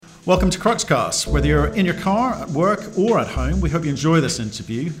Welcome to Cruxcast. Whether you're in your car, at work, or at home, we hope you enjoy this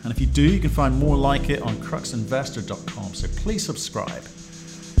interview. And if you do, you can find more like it on cruxinvestor.com. So please subscribe.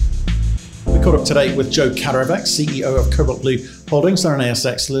 We caught up today with Joe Kaderabek, CEO of Cobalt Blue Holdings. They're an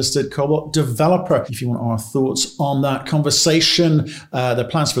ASX-listed cobalt developer. If you want our thoughts on that conversation, their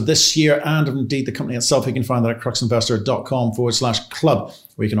plans for this year, and indeed the company itself, you can find that at cruxinvestor.com/club,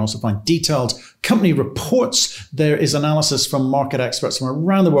 where you can also find detailed company reports. There is analysis from market experts from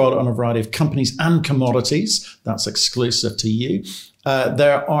around the world on a variety of companies and commodities. That's exclusive to you.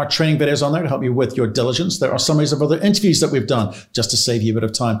 There are training videos on there to help you with your diligence. There are summaries of other interviews that we've done just to save you a bit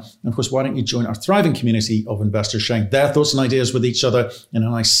of time. And of course, why don't you join our thriving community of investors sharing their thoughts and ideas with each other in a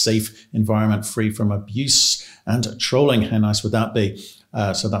nice, safe environment free from abuse and trolling. How nice would that be?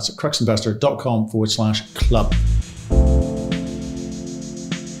 So that's at cruxinvestor.com/club.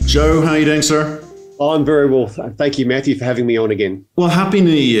 Joe, how are you doing, sir? I'm very well. Thank you, Matthew, for having me on again. Well, Happy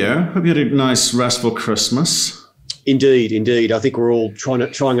New Year. Hope you had a nice, restful Christmas. Indeed. I think we're all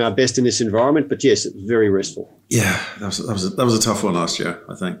trying our best in this environment, but yes, it was very restful. Yeah, that was a tough one last year.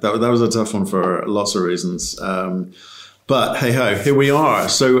 I think that was a tough one for lots of reasons. But hey ho, here we are.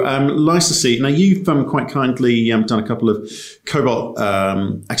 So nice to see. Now you've quite kindly done a couple of cobalt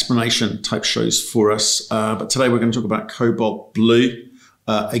explanation type shows for us, but today we're going to talk about Cobalt Blue.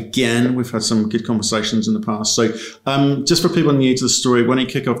 Again, we've had some good conversations in the past. So just for people new to the story, why don't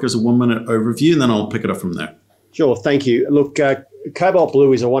you kick off, give us a 1-minute overview, and then I'll pick it up from there. Sure, thank you. Look, Cobalt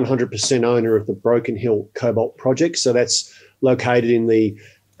Blue is a 100% owner of the Broken Hill Cobalt Project. So that's located in the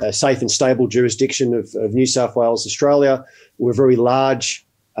safe and stable jurisdiction of New South Wales, Australia. We're a very large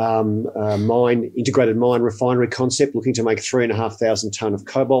integrated mine refinery concept looking to make 3,500 tonne of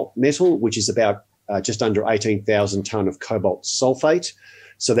cobalt metal, which is about just under 18,000 tonne of cobalt sulfate.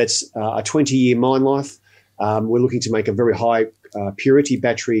 So that's a 20-year mine life. We're looking to make a very high purity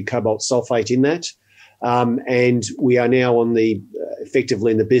battery cobalt sulfate in that. And we are now on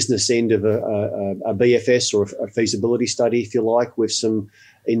effectively in the business end of a BFS or a feasibility study, if you like, with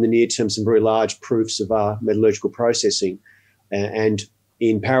in the near term, some very large proofs of our metallurgical processing. And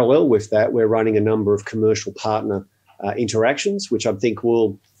in parallel with that, we're running a number of commercial partner interactions, which I think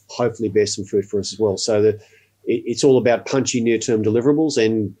will hopefully bear some fruit for us as well. So it's all about punchy near-term deliverables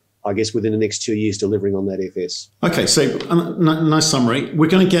and I guess within the next 2 years delivering on that FS. Okay, so nice summary. We're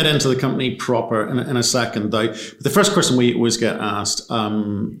going to get into the company proper in a second, though. The first question we always get asked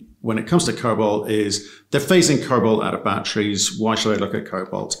when it comes to cobalt is, they're phasing cobalt out of batteries. Why should I look at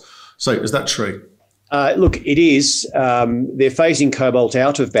cobalt? So is that true? Look, it is. They're phasing cobalt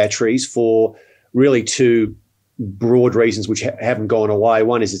out of batteries for really two broad reasons which haven't gone away.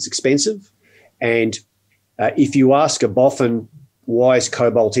 One is it's expensive. And if you ask a boffin, why is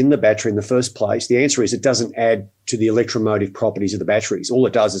cobalt in the battery in the first place? The answer is it doesn't add to the electromotive properties of the batteries. All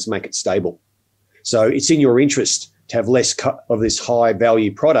it does is make it stable. So it's in your interest to have less of this high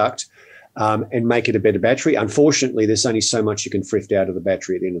value product and make it a better battery. Unfortunately, there's only so much you can thrift out of the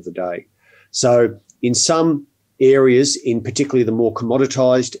battery at the end of the day. So in some areas, in particularly the more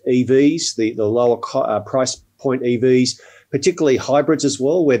commoditized EVs, the lower price point EVs, particularly hybrids as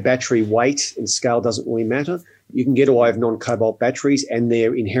well, where battery weight and scale doesn't really matter, you can get away with non-cobalt batteries and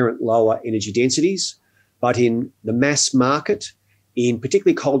their inherent lower energy densities. But in the mass market, in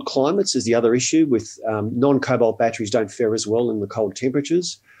particularly cold climates is the other issue with non-cobalt batteries don't fare as well in the cold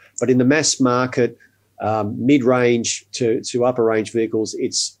temperatures. But in the mass market, mid-range to upper range vehicles,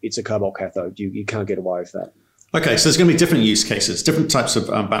 it's a cobalt cathode. You can't get away with that. Okay, so there's going to be different use cases, different types of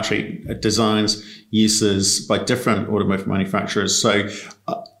battery designs, uses by different automotive manufacturers. So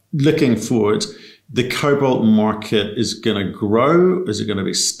looking forward, the cobalt market is going to grow? Is it going to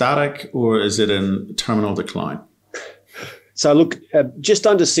be static, or is it in terminal decline? So look, just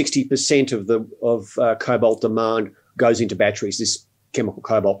under 60% of cobalt demand goes into batteries, this chemical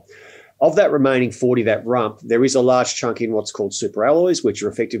cobalt. Of that remaining 40, that rump, there is a large chunk in what's called superalloys, which are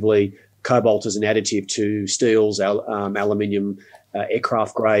effectively cobalt as an additive to steels, aluminium,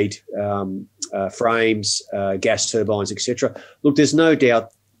 aircraft grade frames, gas turbines, etc. Look, there's no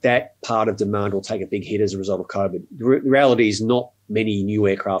doubt that part of demand will take a big hit as a result of COVID. The reality is not many new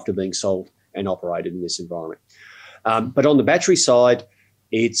aircraft are being sold and operated in this environment. But on the battery side,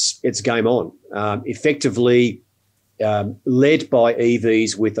 it's game on. Effectively led by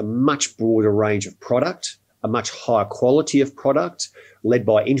EVs with a much broader range of product, a much higher quality of product, led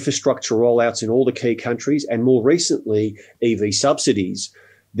by infrastructure rollouts in all the key countries, and more recently, EV subsidies.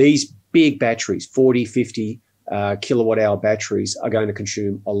 These big batteries, 40, 50 kilowatt hour batteries, are going to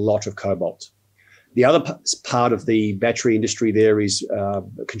consume a lot of cobalt. The other part of the battery industry there is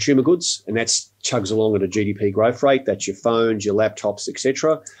consumer goods, and that chugs along at a GDP growth rate. That's your phones, your laptops,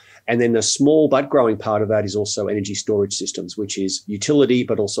 etc. And then the small but growing part of that is also energy storage systems, which is utility,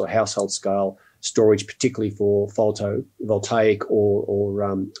 but also household scale storage, particularly for photovoltaic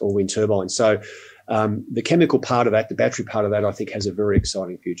or wind turbines. So the chemical part of that, the battery part of that, I think has a very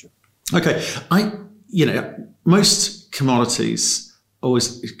exciting future. Okay. Most commodities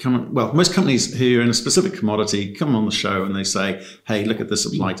always most companies who are in a specific commodity come on the show and they say, hey, look at the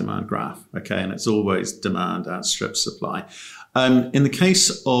supply demand graph. Okay. And it's always demand outstrips supply. In the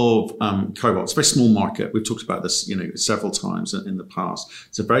case of cobalt, it's a very small market. We've talked about this, several times in the past.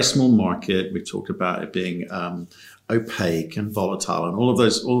 It's a very small market. We've talked about it being opaque and volatile and all of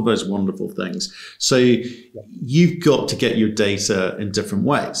those wonderful things. So you've got to get your data in different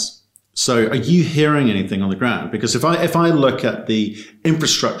ways. So are you hearing anything on the ground? Because if I look at the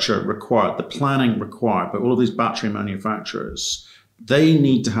infrastructure required, the planning required by all of these battery manufacturers, they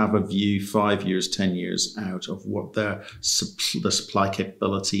need to have a view 5 years, 10 years out of what the supply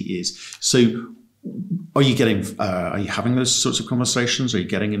capability is. So are you having those sorts of conversations? Are you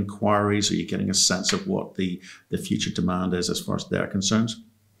getting inquiries? Are you getting a sense of what the future demand is as far as they're concerned?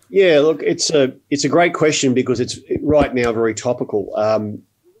 Yeah, look, it's a great question because it's right now very topical.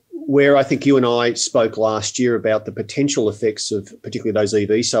 Where I think you and I spoke last year about the potential effects of particularly those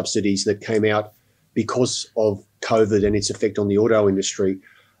EV subsidies that came out because of COVID and its effect on the auto industry.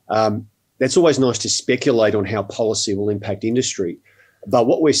 That's always nice to speculate on how policy will impact industry. But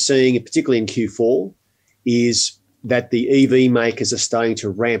what we're seeing, particularly in Q4, is that the EV makers are starting to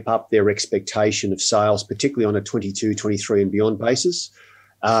ramp up their expectation of sales, particularly on a 22, 23 and beyond basis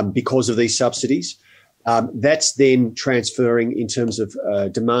because of these subsidies. That's then transferring in terms of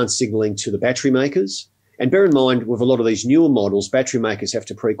demand signalling to the battery makers. And bear in mind, with a lot of these newer models, battery makers have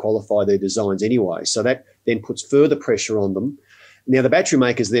to pre-qualify their designs anyway. So that then puts further pressure on them. Now, the battery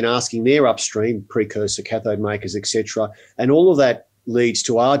makers then asking their upstream, precursor, cathode makers, etc. And all of that leads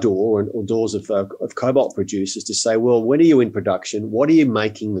to our door or doors of cobalt producers to say, well, when are you in production? What are you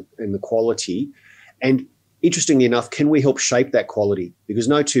making and the quality? And interestingly enough, can we help shape that quality? Because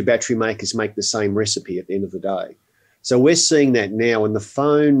no two battery makers make the same recipe at the end of the day. So we're seeing that now, and the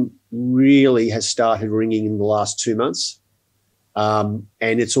phone really has started ringing in the last 2 months. And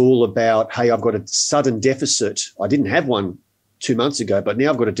it's all about, hey, I've got a sudden deficit. I didn't have one 2 months ago, but now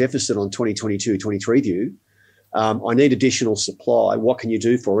I've got a deficit on 2022, 23 view. I need additional supply. What can you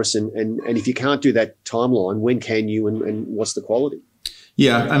do for us? And if you can't do that timeline, when can you and what's the quality?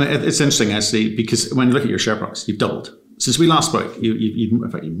 Yeah, and it's interesting actually, because when you look at your share price, you've doubled. Since we last spoke, you've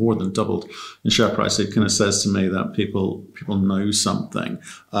in fact, you more than doubled in share price. It kind of says to me that people know something.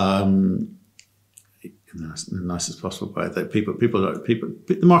 In the nicest possible way, that people,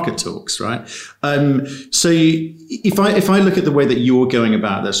 the market talks, right? So if I look at the way that you're going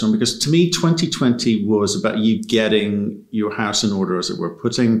about this one, because to me, 2020 was about you getting your house in order, as it were,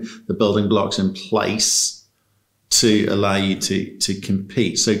 putting the building blocks in place to allow you to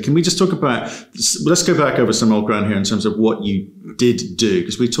compete. So can we just talk about, let's go back over some old ground here in terms of what you did do,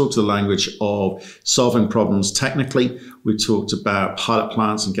 because we talked the language of solving problems technically. We talked about pilot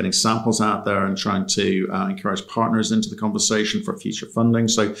plants and getting samples out there and trying to encourage partners into the conversation for future funding.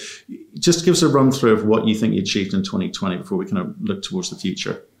 So just give us a run through of what you think you achieved in 2020 before we kind of look towards the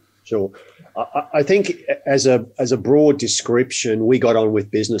future. Sure. I think as a broad description, we got on with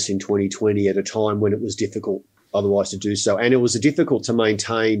business in 2020 at a time when it was difficult otherwise to do so. And it was difficult to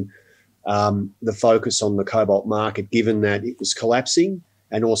maintain the focus on the cobalt market, given that it was collapsing.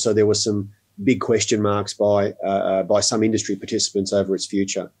 And also there were some big question marks by some industry participants over its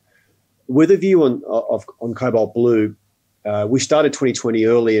future. With a view on Cobalt Blue, we started 2020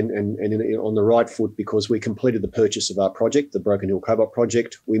 early and on the right foot because we completed the purchase of our project, the Broken Hill Cobalt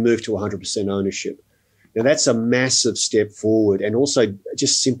Project. We moved to 100% ownership. Now that's a massive step forward and also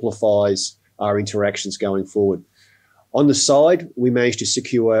just simplifies our interactions going forward. On the side, we managed to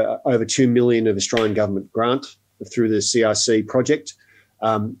secure over 2 million of Australian government grant through the CRC project,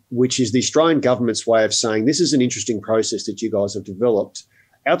 which is the Australian government's way of saying this is an interesting process that you guys have developed.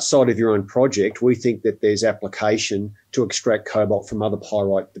 Outside of your own project, we think that there's application to extract cobalt from other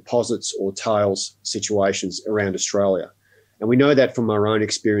pyrite deposits or tails situations around Australia. And we know that from our own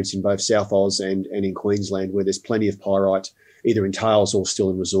experience in both South Oz and in Queensland, where there's plenty of pyrite, either in tails or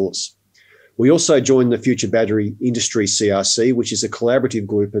still in resource. We also joined the Future Battery Industry CRC, which is a collaborative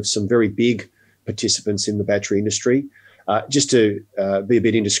group of some very big participants in the battery industry. Just to be a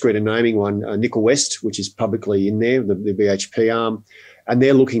bit indiscreet in naming one, Nickel West, which is publicly in there, the BHP arm, and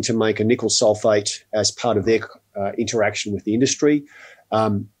they're looking to make a nickel sulfate as part of their interaction with the industry.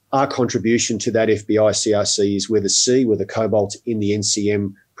 Our contribution to that FBI CRC is with a cobalt in the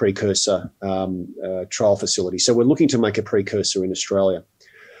NCM precursor trial facility. So we're looking to make a precursor in Australia.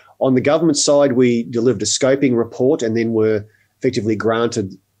 On the government side, we delivered a scoping report and then were effectively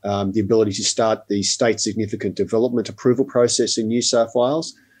granted the ability to start the state significant development approval process in New South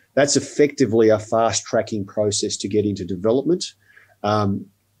Wales. That's effectively a fast-tracking process to get into development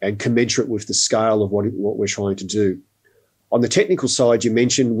and commensurate with the scale of what we're trying to do. On the technical side, you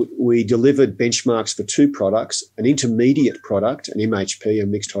mentioned we delivered benchmarks for two products, an intermediate product, an MHP, a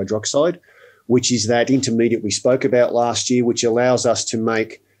mixed hydroxide, which is that intermediate we spoke about last year, which allows us to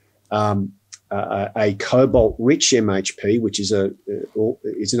make a cobalt-rich MHP, which is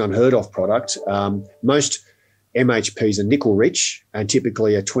it's an unheard-of product. Most MHPs are nickel-rich and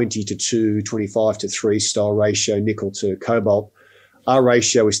typically a 20 to 2, 25 to 3 style ratio nickel to cobalt. Our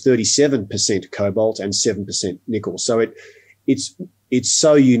ratio is 37% cobalt and 7% nickel. So it's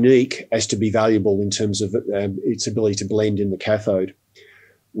so unique as to be valuable in terms of its ability to blend in the cathode.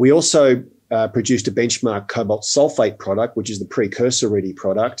 We also produced a benchmark cobalt sulfate product, which is the precursor-ready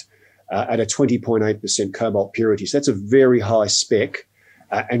product, at a 20.8% cobalt purity. So that's a very high spec.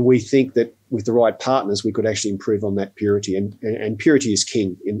 And we think that with the right partners, we could actually improve on that purity. And purity is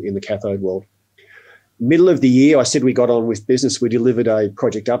king in the cathode world. Middle of the year, I said we got on with business. We delivered a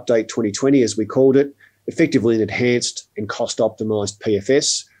Project Update 2020, as we called it, effectively an enhanced and cost-optimised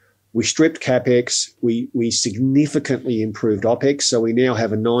PFS. We stripped CapEx. We significantly improved OpEx. So we now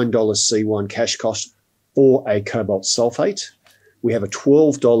have a $9 C1 cash cost for a cobalt sulfate. We have a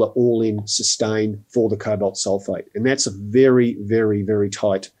 $12 all-in sustain for the cobalt sulfate. And that's a very, very, very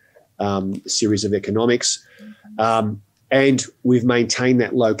tight series of economics. And we've maintained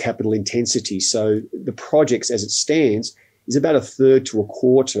that low capital intensity. So the projects as it stands is about a third to a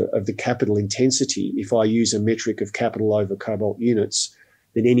quarter of the capital intensity, if I use a metric of capital over cobalt units,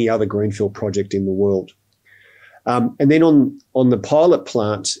 than any other greenfield project in the world. And then on the pilot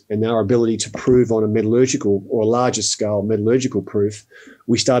plant and our ability to prove on a metallurgical or a larger scale metallurgical proof,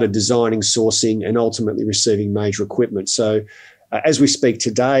 we started designing, sourcing, and ultimately receiving major equipment. So as we speak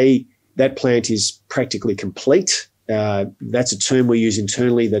today, that plant is practically complete. That's a term we use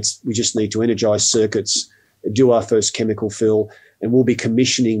internally. We just need to energize circuits, do our first chemical fill, and we'll be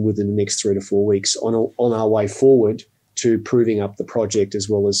commissioning within the next 3 to 4 weeks on our way forward to proving up the project as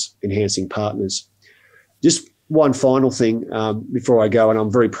well as enhancing partners. Just one final thing before I go, and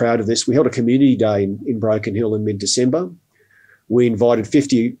I'm very proud of this. We held a community day in Broken Hill in mid-December. We invited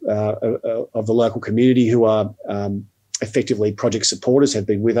 50 of the local community who are effectively project supporters, have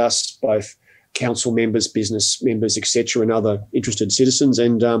been with us, both council members, business members, etc., and other interested citizens.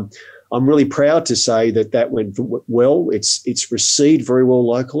 And I'm really proud to say that went well. It's received very well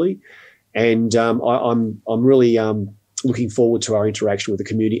locally, and I'm really looking forward to our interaction with the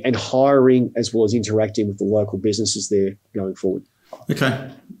community and hiring as well as interacting with the local businesses there going forward.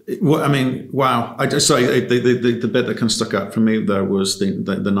 Okay. Well, I mean, wow. The bit that kind of stuck out for me there was the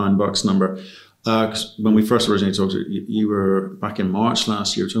 $9 number. When we first originally talked, you were back in March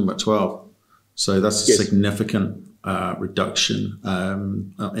last year talking about 12. So that's a significant reduction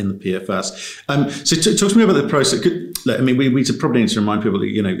in the PFS. So talk to me about the process. We probably need to remind people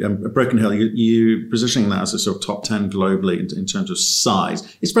that, Broken Hill, you positioning that as a sort of top 10 globally in terms of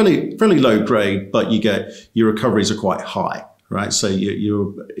size. It's fairly low grade, but your recoveries are quite high, right? So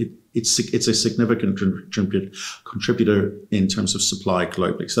it's a significant contributor in terms of supply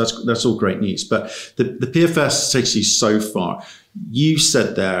globally. So that's all great news. But the PFS takes you so far. You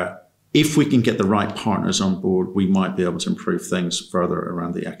said there, if we can get the right partners on board, we might be able to improve things further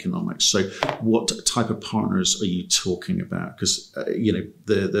around the economics. So what type of partners are you talking about? Because,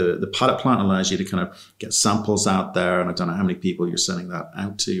 the pilot plant allows you to kind of get samples out there, and I don't know how many people you're sending that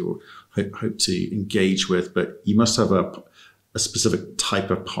out to or hope to engage with, but you must have a specific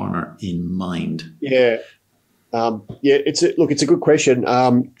type of partner in mind. Yeah. It's a good question.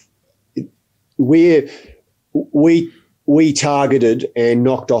 We targeted and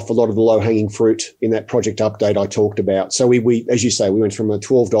knocked off a lot of the low-hanging fruit in that project update I talked about. So we, as you say, we went from a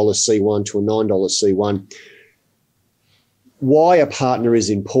 $12 C1 to a $9 C1. Why a partner is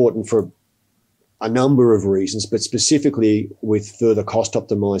important for a number of reasons, but specifically with further cost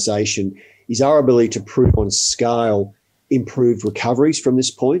optimization, is our ability to prove on scale improved recoveries from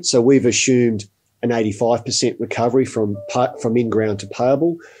this point. So we've assumed an 85% recovery from in-ground to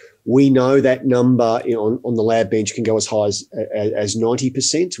payable. We know that number on the lab bench can go as high as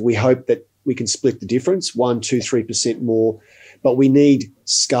 90%. We hope that we can split the difference, 1%, 2%, 3% more, but we need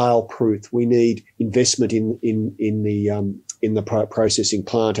scale proof. We need investment in the processing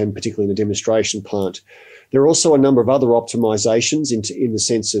plant and particularly in the demonstration plant. There are also a number of other optimizations in the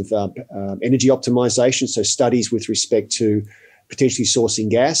sense of energy optimization. So studies with respect to potentially sourcing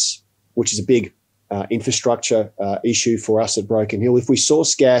gas, which is a big infrastructure issue for us at Broken Hill. If we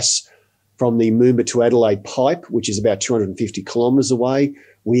source gas from the Moomba to Adelaide pipe, which is about 250 kilometres away,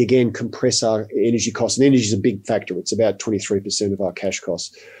 we again compress our energy costs. And energy is a big factor. It's about 23% of our cash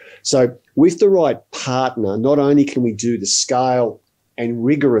costs. So with the right partner, not only can we do the scale and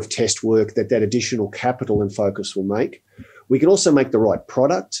rigour of test work that additional capital and focus will make, we can also make the right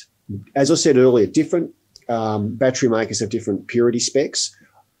product. As I said earlier, different battery makers have different purity specs.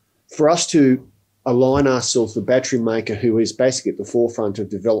 For us to align ourselves with a battery maker who is basically at the forefront of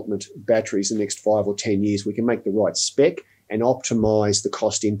development of batteries in the next 5 or 10 years, we can make the right spec and optimise the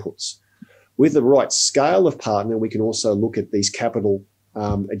cost inputs. With the right scale of partner, we can also look at these capital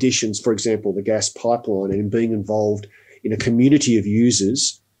additions, for example, the gas pipeline, and being involved in a community of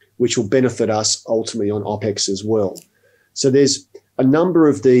users, which will benefit us ultimately on OPEX as well. So there's a number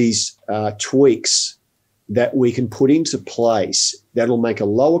of these tweaks that we can put into place that'll make a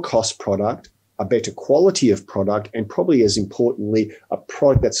lower cost product, a better quality of product, and probably as importantly, a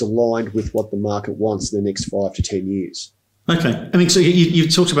product that's aligned with what the market wants in the next 5 to 10 years. Okay. I mean, so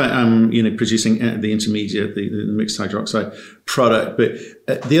you've talked about, producing the intermediate, the mixed hydroxide product.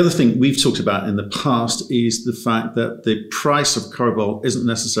 But the other thing we've talked about in the past is the fact that the price of cobalt isn't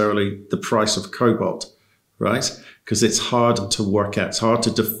necessarily the price of cobalt, right? Because it's hard to work out. It's hard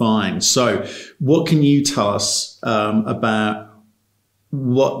to define. So what can you tell us about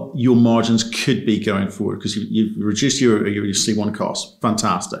what your margins could be going forward? Because you've reduced your C1 costs.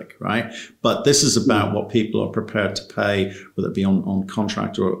 Fantastic, right? But this is about what people are prepared to pay, whether it be on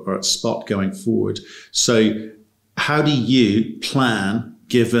contract or at spot going forward. So how do you plan,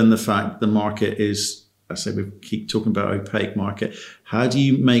 given the fact the market is, I say we keep talking about opaque market, how do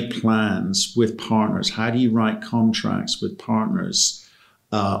you make plans with partners? How do you write contracts with partners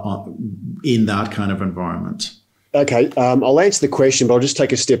in that kind of environment? Okay, I'll answer the question, but I'll just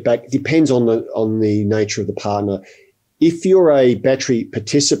take a step back. It depends on the nature of the partner. If you're a battery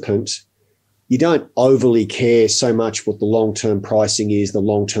participant, you don't overly care so much what the long-term pricing is, the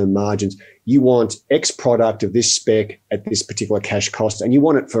long-term margins. You want X product of this spec at this particular cash cost, and you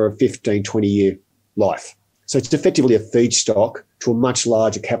want it for a 15, 20-year life. So it's effectively a feedstock to a much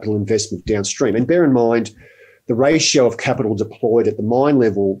larger capital investment downstream. And bear in mind, the ratio of capital deployed at the mine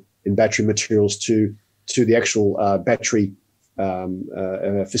level in battery materials to the actual battery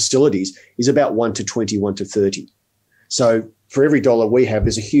facilities is about 1 to 20, 1 to 30. So for every dollar we have,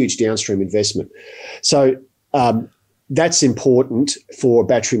 there's a huge downstream investment. So that's important for a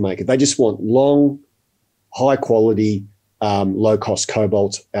battery maker. They just want long, high quality, low cost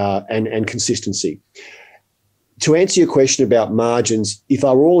cobalt and consistency. To answer your question about margins, if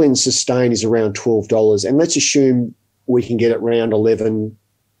our all-in sustain is around $12, and let's assume we can get it around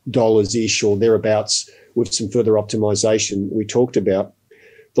 $11-ish or thereabouts with some further optimization we talked about,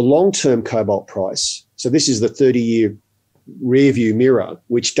 the long-term cobalt price, so this is the 30-year rear view mirror,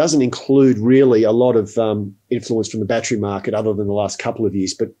 which doesn't include really a lot of influence from the battery market other than the last couple of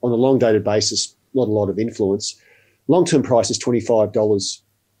years, but on a long-dated basis, not a lot of influence. Long-term price is $25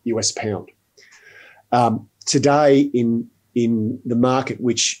 US pound. Today in the market,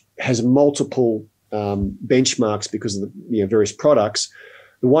 which has multiple benchmarks because of the various products,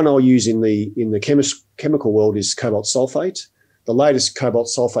 the one I'll use in the chemical world is cobalt sulfate. The latest cobalt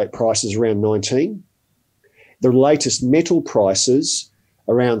sulfate price is around 19. The latest metal prices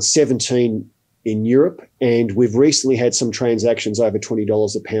around 17 in Europe, and we've recently had some transactions over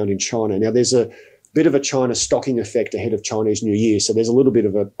 $20 a pound in China. Now there's a bit of a China stocking effect ahead of Chinese New Year, so there's a little bit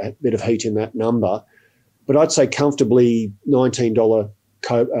of a bit of heat in that number. But I'd say comfortably $19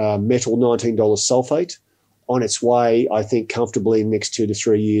 metal, $19 sulfate. On its way, I think comfortably in the next 2 to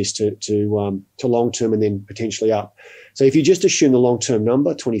 3 years to long term and then potentially up. So if you just assume the long term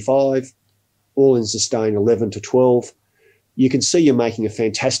number, 25, all in sustain 11 to 12, you can see you're making a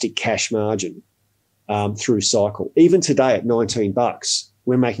fantastic cash margin through cycle. Even today at $19,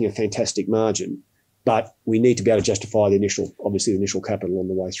 we're making a fantastic margin, but we need to be able to justify the initial capital on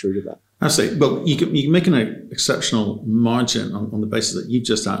the way through to that. Absolutely. Well, you can make an exceptional margin on the basis that you've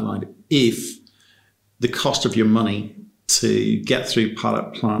just outlined if the cost of your money to get through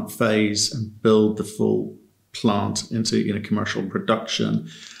pilot plant phase and build the full plant into commercial production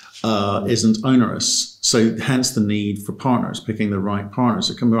isn't onerous. So hence the need for partners, picking the right partners.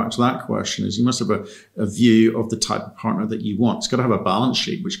 So coming back to that question is you must have a view of the type of partner that you want. It's got to have a balance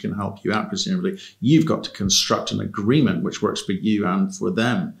sheet which can help you out, presumably. You've got to construct an agreement which works for you and for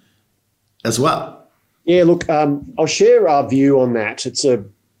them as well. Yeah, look, I'll share our view on that.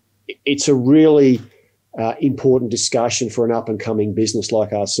 It's a really important discussion for an up-and-coming business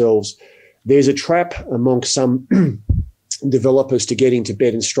like ourselves. There's a trap amongst some developers to get into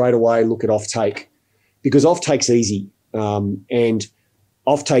bed and straight away look at offtake because offtake's easy, and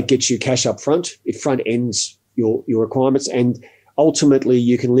offtake gets you cash up front. It front ends your requirements, and ultimately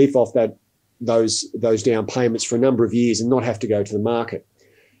you can live off those down payments for a number of years and not have to go to the market.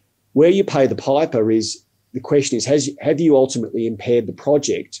 Where you pay the piper is, the question is, have you ultimately impaired the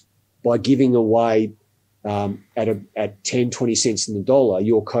project by giving away at 10, 20 cents in the dollar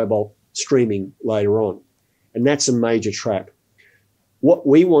your cobalt streaming later on? And that's a major trap. What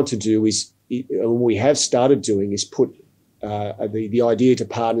we want to do is, and we have started doing, is put the idea to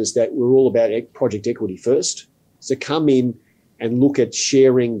partners that we're all about project equity first. So come in and look at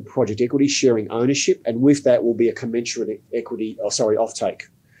sharing project equity, sharing ownership, and with that will be a commensurate offtake.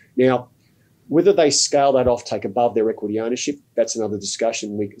 Now, whether they scale that offtake above their equity ownership, that's another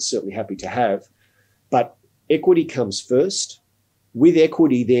discussion we're certainly happy to have. But equity comes first. With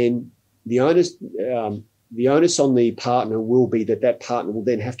equity, then the onus on the partner will be that partner will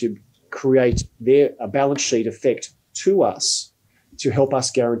then have to create a balance sheet effect to us to help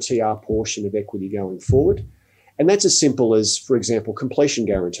us guarantee our portion of equity going forward. And that's as simple as, for example, completion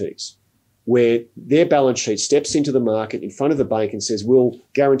guarantees, where their balance sheet steps into the market in front of the bank and says, we'll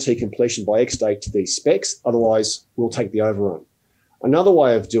guarantee completion by X date to these specs, otherwise we'll take the overrun. Another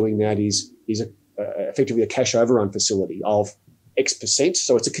way of doing that is effectively a cash overrun facility of X percent,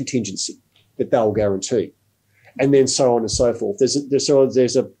 so it's a contingency that they'll guarantee. And then so on and so forth. There's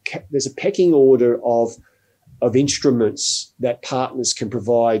a pecking order of instruments that partners can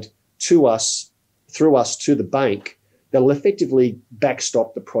provide to us, through us to the bank, that will effectively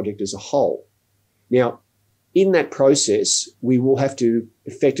backstop the project as a whole. Now, in that process, we will have to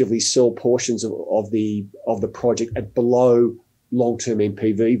effectively sell portions of the project at below long-term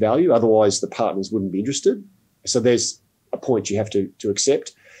NPV value. Otherwise, the partners wouldn't be interested. So there's a point you have to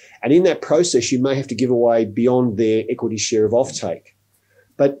accept. And in that process, you may have to give away beyond their equity share of offtake.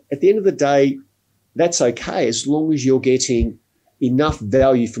 But at the end of the day, that's okay, as long as you're getting enough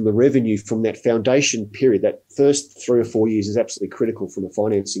value from the revenue from that foundation period. That first 3 or 4 years is absolutely critical from a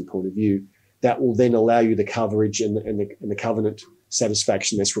financing point of view. That will then allow you the coverage and the covenant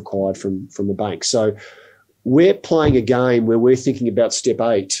satisfaction that's required from the bank. So we're playing a game where we're thinking about step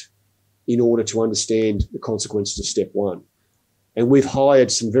 8 in order to understand the consequences of step 1. And we've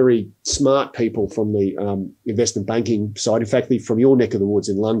hired some very smart people from the investment banking side, in fact, from your neck of the woods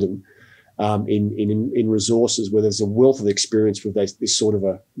in London, in resources where there's a wealth of experience with this sort of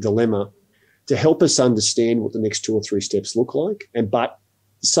a dilemma, to help us understand what the next 2 or 3 steps look like, but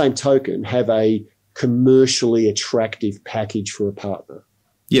the same token, have a commercially attractive package for a partner.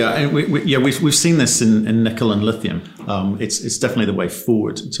 Yeah, and we've seen this in nickel and lithium. It's definitely the way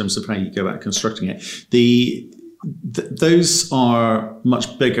forward in terms of how you go about constructing it. Those are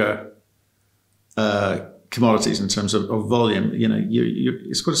much bigger commodities in terms of volume. You know,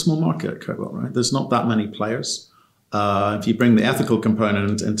 it's got a small market, cobalt, right? There's not that many players. If you bring the ethical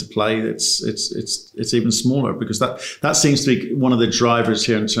component into play, it's even smaller, because that seems to be one of the drivers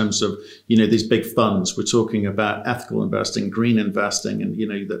here in terms of, you know, these big funds. We're talking about ethical investing, green investing, and, you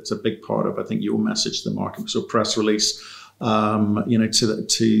know, that's a big part of, I think, your message to the market. So press release, you know,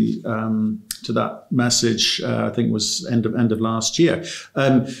 to that message, I think was end of last year.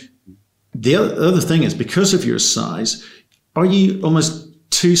 The other thing is, because of your size, are you almost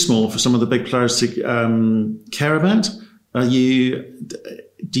too small for some of the big players to care about? Do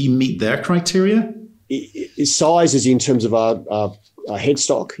you meet their criteria? Size is in terms of our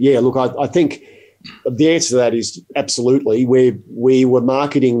headstock. Yeah, look, I think the answer to that is absolutely. We were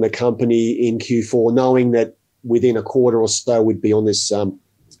marketing the company in Q4 knowing that within a quarter or so we'd be on this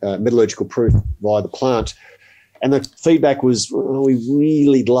metallurgical proof via the plant. And the feedback was, we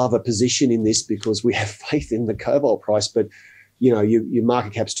really love a position in this because we have faith in the cobalt price, but you know, your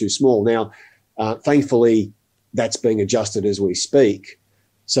market cap's too small. Now, thankfully, that's being adjusted as we speak.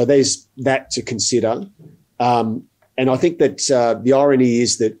 So there's that to consider. And I think that the irony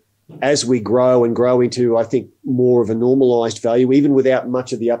is that as we grow and grow into, I think, more of a normalized value, even without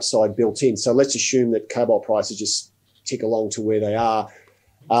much of the upside built in. So let's assume that cobalt prices just tick along to where they are.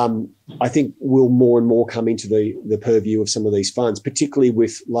 I think we'll more and more come into the purview of some of these funds, particularly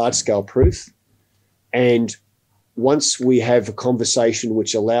with large-scale proof. And once we have a conversation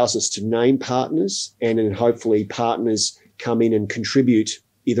which allows us to name partners, and then hopefully partners come in and contribute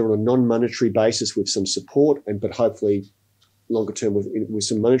either on a non-monetary basis with some support, but hopefully longer term with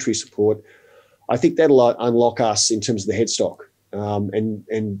some monetary support, I think that'll unlock us in terms of the headstock.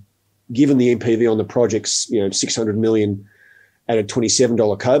 And given the NPV on the project's, you know, $600 million at a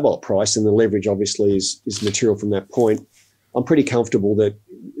 $27 cobalt price, and the leverage obviously is material from that point, I'm pretty comfortable that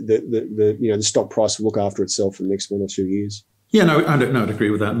the stock price will look after itself for the next 1 or 2 years. Yeah, no, I'd agree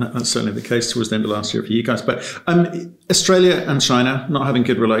with that. And that's certainly the case towards the end of last year for you guys. But Australia and China not having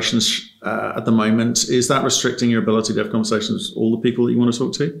good relations at the moment, is that restricting your ability to have conversations with all the people that you want to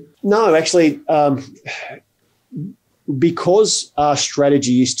talk to? No, actually, because our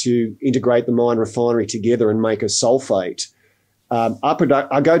strategy is to integrate the mine refinery together and make a sulfate,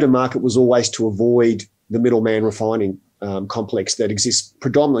 our go-to-market was always to avoid the middleman refining complex that exists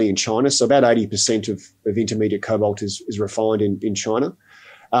predominantly in China. So about 80% of intermediate cobalt is refined in China.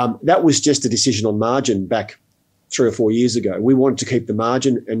 That was just a decision on margin back 3 or 4 years ago. We wanted to keep the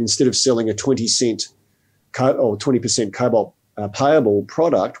margin, and instead of selling a 20% cobalt payable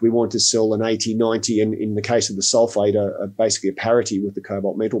product, we wanted to sell an 80, 90, and in the case of the sulfate, basically a parity with the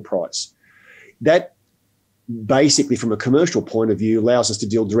cobalt metal price. That basically, from a commercial point of view, allows us to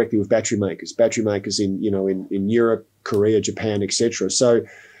deal directly with battery makers in Europe, Korea, Japan, etc. So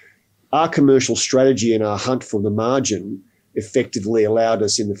our commercial strategy and our hunt for the margin effectively allowed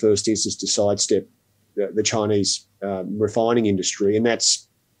us in the first instance to sidestep the Chinese refining industry. And that's,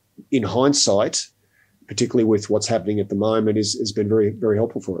 in hindsight, particularly with what's happening at the moment, has been very, very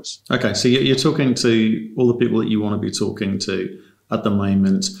helpful for us. Okay, so you're talking to all the people that you want to be talking to at the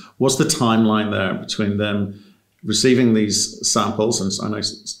moment. What's the timeline there between them receiving these samples, and I know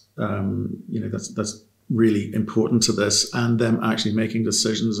that's really important to this, and them actually making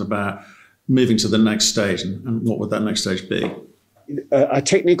decisions about moving to the next stage, and what would that next stage be? A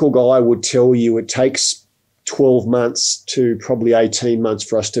technical guy would tell you it takes 12 months to probably 18 months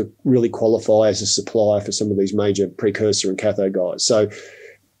for us to really qualify as a supplier for some of these major precursor and cathode guys. So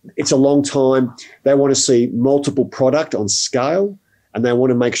it's a long time. They want to see multiple product on scale, and they want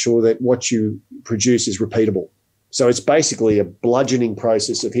to make sure that what you produce is repeatable. So it's basically a bludgeoning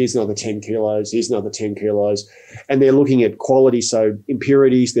process of here's another 10 kilos, here's another 10 kilos. And they're looking at quality, so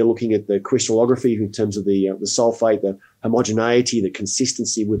impurities. They're looking at the crystallography in terms of the sulfate, the homogeneity, the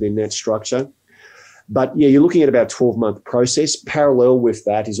consistency within that structure. But yeah, you're looking at about a 12-month process. Parallel with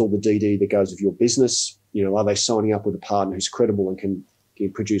that is all the DD that goes with your business. Are they signing up with a partner who's credible and can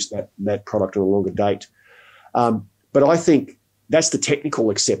produce that product on a longer date? But I think that's the technical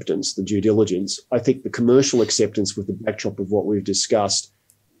acceptance, the due diligence. I think the commercial acceptance with the backdrop of what we've discussed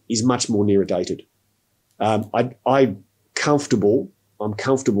is much more nearer dated. I'm comfortable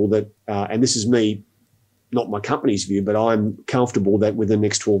that, and this is me, not my company's view, but I'm comfortable that within the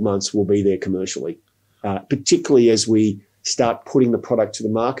next 12 months we'll be there commercially, particularly as we start putting the product to the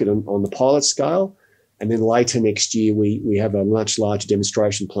market on the pilot scale. And then later next year, we have a much larger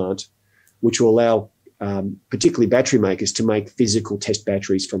demonstration plant, which will allow particularly battery makers to make physical test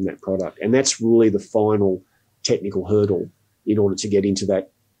batteries from that product. And that's really the final technical hurdle in order to get into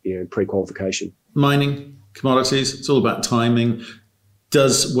that pre-qualification. Mining, commodities, it's all about timing.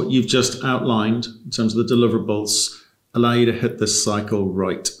 Does what you've just outlined in terms of the deliverables allow you to hit this cycle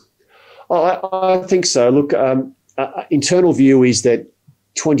right? I think so. Look, internal view is that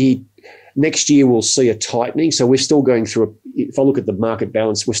next year we'll see a tightening. So we're still going through, if I look at the market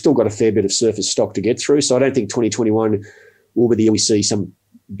balance, we've still got a fair bit of surface stock to get through. So I don't think 2021 will be the year we see some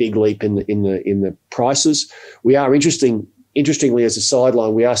big leap in the prices. We are interestingly, as a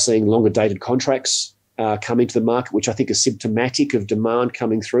sideline, we are seeing longer dated contracts come into the market, which I think is symptomatic of demand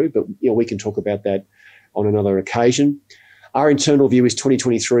coming through. But we can talk about that on another occasion. Our internal view is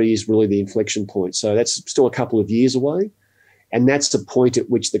 2023 is really the inflection point. So that's still a couple of years away. And that's the point at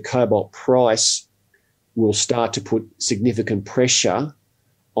which the cobalt price will start to put significant pressure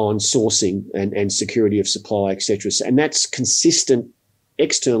on sourcing and security of supply, et cetera. And that's consistent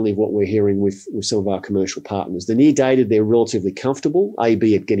externally what we're hearing with some of our commercial partners. The near dated, they're relatively comfortable,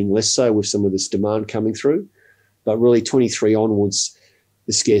 albeit getting less so with some of this demand coming through. But really 23 onwards,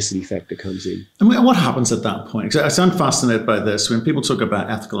 the scarcity factor comes in. And what happens at that point? Because I'm fascinated by this. When people talk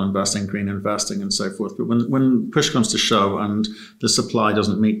about ethical investing, green investing and so forth, but when push comes to shove and the supply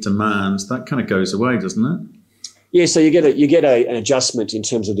doesn't meet demand, that kind of goes away, doesn't it? Yeah, so you get an adjustment in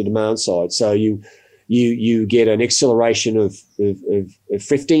terms of the demand side. So you get an acceleration of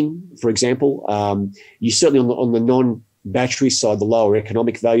thrifting, for example. You certainly on the non-battery side, the lower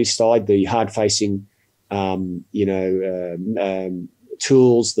economic value side, the hard-facing,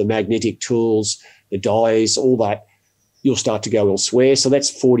 tools, the magnetic tools, the dyes, all that, you'll start to go elsewhere. So that's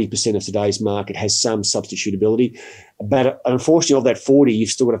 40% of today's market has some substitutability. But unfortunately, of that 40,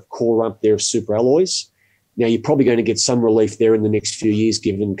 you've still got a core rump there of super alloys. Now, you're probably going to get some relief there in the next few years,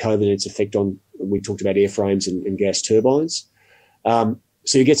 given COVID and its effect on, we talked about airframes and gas turbines. So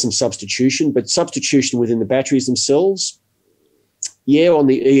you get some substitution, but substitution within the batteries themselves, yeah, on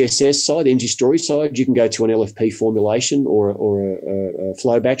the ESS side, energy storage side, you can go to an LFP formulation or a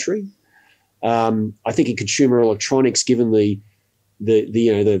flow battery. I think in consumer electronics, given the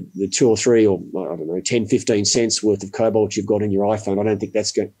 2 or 3 or I don't know 10, 15 cents worth of cobalt you've got in your iPhone, I don't think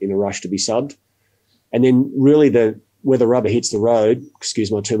that's in a rush to be subbed. And then really where the rubber hits the road,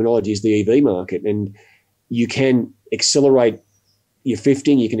 excuse my terminology, is the EV market. And you can accelerate your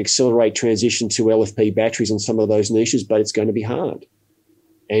thrifting, you can accelerate transition to LFP batteries on some of those niches, but it's going to be hard.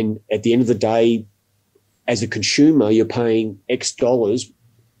 And at the end of the day, as a consumer, you're paying X dollars.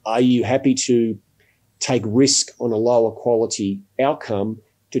 Are you happy to take risk on a lower quality outcome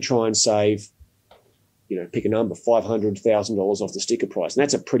to try and save, pick a number, $500,000 off the sticker price? And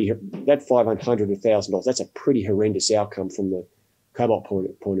that $500,000, that's a pretty horrendous outcome from the cobalt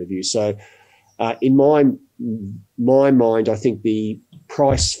point of view. So in my mind, I think the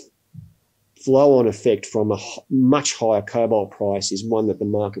price flow-on effect from a much higher cobalt price is one that the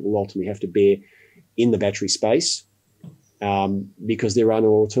market will ultimately have to bear in the battery space, because there are no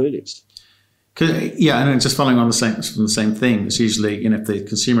alternatives. Yeah, and just following on from the same thing, it's usually, if the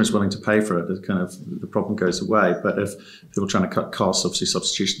consumer is willing to pay for it, the problem goes away. But if people are trying to cut costs, obviously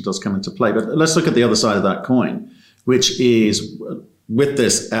substitution does come into play. But let's look at the other side of that coin, which is with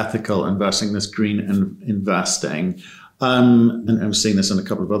this ethical investing, this green investing, and I'm seeing this in a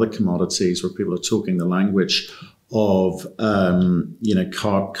couple of other commodities where people are talking the language of carbon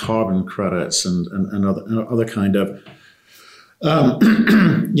credits and other kind of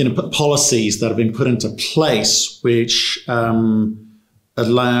policies that have been put into place which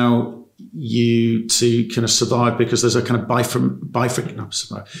allow you to kind of survive, because there's a kind of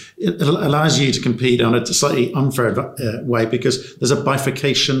it allows you to compete on a slightly unfair way, because there's a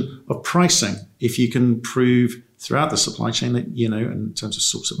bifurcation of pricing. If you can prove throughout the supply chain that, in terms of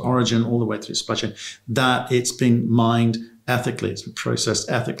source of origin all the way through the supply chain, that it's been mined ethically, it's been processed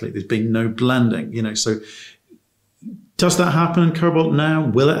ethically, there's been no blending, so does that happen in cobalt now?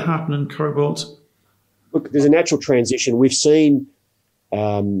 Will it happen in cobalt? Look, there's a natural transition. We've seen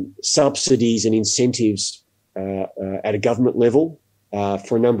subsidies and incentives at a government level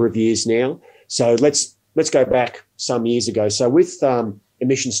for a number of years now. So let's go back some years ago. So with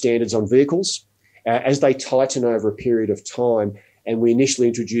emission standards on vehicles, as they tighten over a period of time, and we initially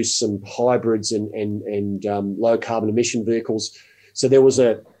introduced some hybrids and low carbon emission vehicles, so there was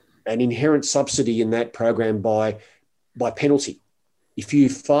an inherent subsidy in that program by penalty. If you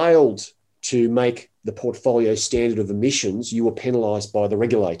failed to make the portfolio standard of emissions, you were penalised by the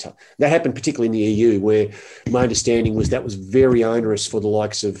regulator. That happened particularly in the EU, where my understanding was that was very onerous for the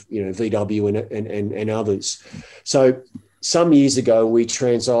likes of VW and others. So some years ago, we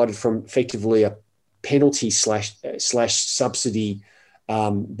transited from effectively a penalty slash subsidy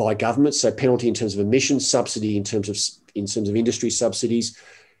by government. So penalty in terms of emissions, subsidy in terms of industry subsidies.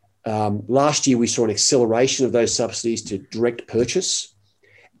 Last year, we saw an acceleration of those subsidies to direct purchase,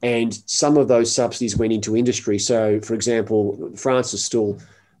 and some of those subsidies went into industry. So, for example, France is still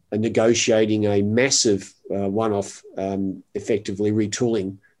negotiating a massive one-off, effectively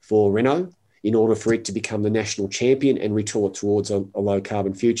retooling for Renault in order for it to become the national champion and retool it towards a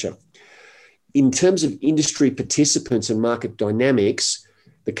low-carbon future. In terms of industry participants and market dynamics,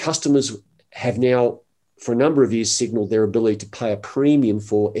 the customers have now, for a number of years, signalled their ability to pay a premium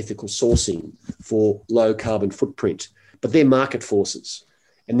for ethical sourcing, for low carbon footprint. But they're market forces,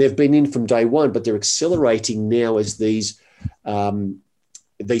 and they've been in from day one, but they're accelerating now as these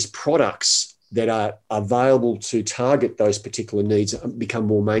products that are available to target those particular needs become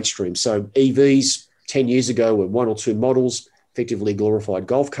more mainstream. So EVs 10 years ago were 1 or 2 models, effectively glorified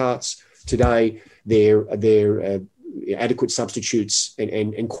golf carts. Today, they're adequate substitutes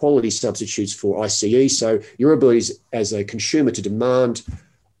and quality substitutes for ICE. So your ability as a consumer to demand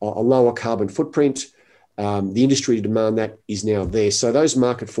a lower carbon footprint, the industry to demand that, is now there. So those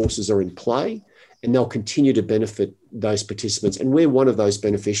market forces are in play, and they'll continue to benefit those participants. And we're one of those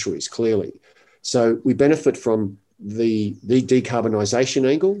beneficiaries, clearly. So we benefit from the decarbonisation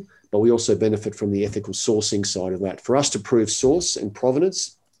angle, but we also benefit from the ethical sourcing side of that. For us to prove source and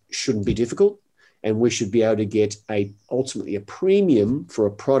provenance shouldn't be difficult, and we should be able to get ultimately a premium for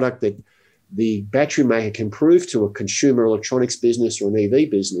a product that the battery maker can prove to a consumer electronics business or an EV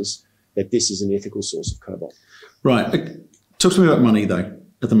business that this is an ethical source of cobalt. Right. Talk to me about money, though,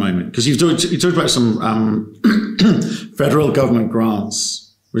 at the moment, because you talked about some federal government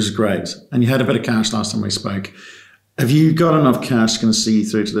grants, which is great, and you had a bit of cash last time we spoke. Have you got enough cash to see you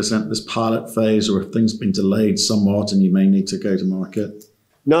through to this pilot phase, or have things been delayed somewhat and you may need to go to market?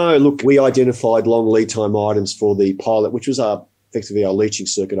 No, look, we identified long lead time items for the pilot, which was effectively our leaching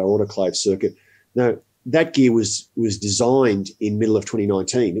circuit, our autoclave circuit. Now, that gear was designed in middle of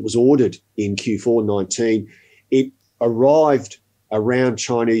 2019. It was ordered in Q4 19. It arrived around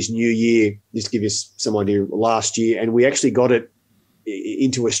Chinese New Year, just to give you some idea, last year, and we actually got it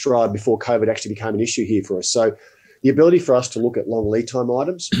into a stride before COVID actually became an issue here for us. So the ability for us to look at long lead time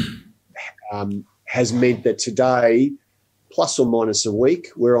items has meant that today, plus or minus a week,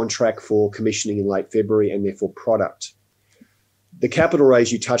 we're on track for commissioning in late February and therefore product. The capital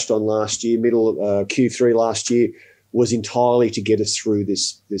raise you touched on last year, middle of Q3 last year, was entirely to get us through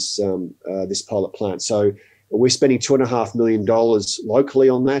this pilot plant. So we're spending $2.5 million locally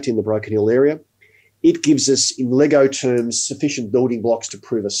on that in the Broken Hill area. It gives us, in Lego terms, sufficient building blocks to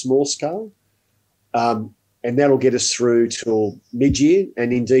prove a small scale. And that'll get us through till mid-year.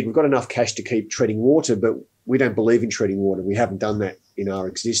 And indeed, we've got enough cash to keep treading water, but we don't believe in treading water. We haven't done that in our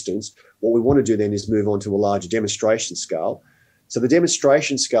existence. What we want to do then is move on to a larger demonstration scale. So the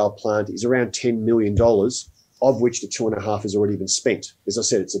demonstration scale plant is around $10 million, of which the 2.5 has already been spent. As I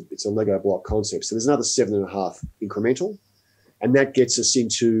said, it's a Lego block concept. So there's another 7.5 incremental. And that gets us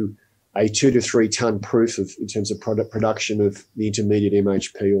into a 2 to 3 ton proof in terms of production of the intermediate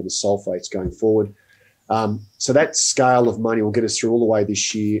MHP or the sulfates going forward. So that scale of money will get us through all the way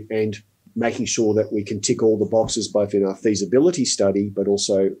this year and making sure that we can tick all the boxes, both in our feasibility study, but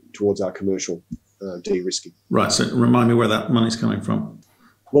also towards our commercial de-risking. Right. So remind me where that money's coming from.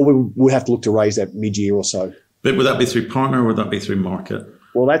 Well, we'll have to look to raise that mid-year or so. But would that be through partner or would that be through market?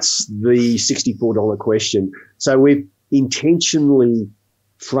 Well, that's the $64 question. So we've intentionally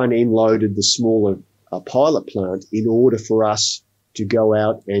front-end loaded the smaller pilot plant in order for us to go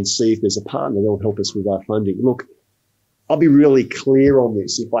out and see if there's a partner that will help us with our funding. Look, I'll be really clear on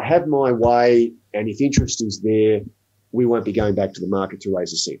this. If I have my way and if interest is there, we won't be going back to the market to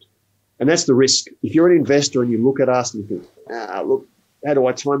raise a cent. And that's the risk. If you're an investor and you look at us and you think, look, how do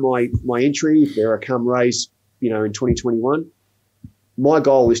I time my entry if there are come raise, in 2021? My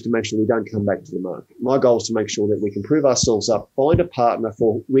goal is to make sure we don't come back to the market. My goal is to make sure that we can prove ourselves up, find a partner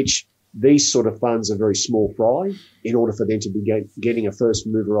for which these sort of funds are very small fry in order for them to be getting a first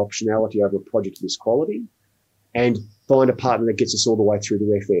mover optionality over a project of this quality, and find a partner that gets us all the way through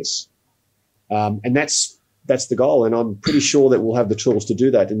to FS. And that's the goal. And I'm pretty sure that we'll have the tools to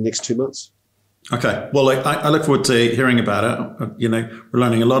do that in the next 2 months. Okay. Well, I look forward to hearing about it. We're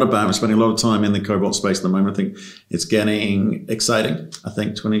learning a lot about it. We're spending a lot of time in the cobalt space at the moment. I think it's getting exciting. I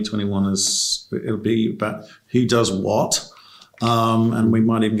think 2021 it'll be about who does what. And we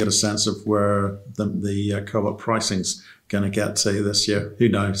might even get a sense of where the cobalt pricing's going to get to this year. Who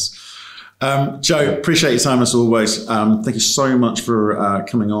knows? Joe, appreciate your time as always. Thank you so much for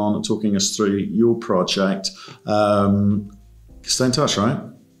coming on and talking us through your project. Stay in touch, right?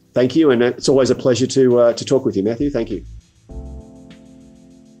 Thank you, and it's always a pleasure to talk with you, Matthew. Thank you.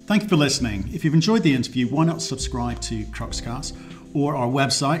 Thank you for listening. If you've enjoyed the interview, why not subscribe to Cruxcast or our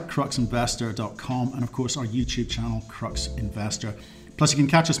website, cruxinvestor.com, and of course our YouTube channel, Crux Investor. Plus you can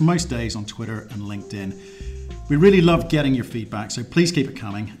catch us most days on Twitter and LinkedIn. We really love getting your feedback, so please keep it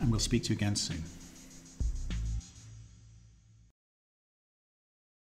coming, and we'll speak to you again soon.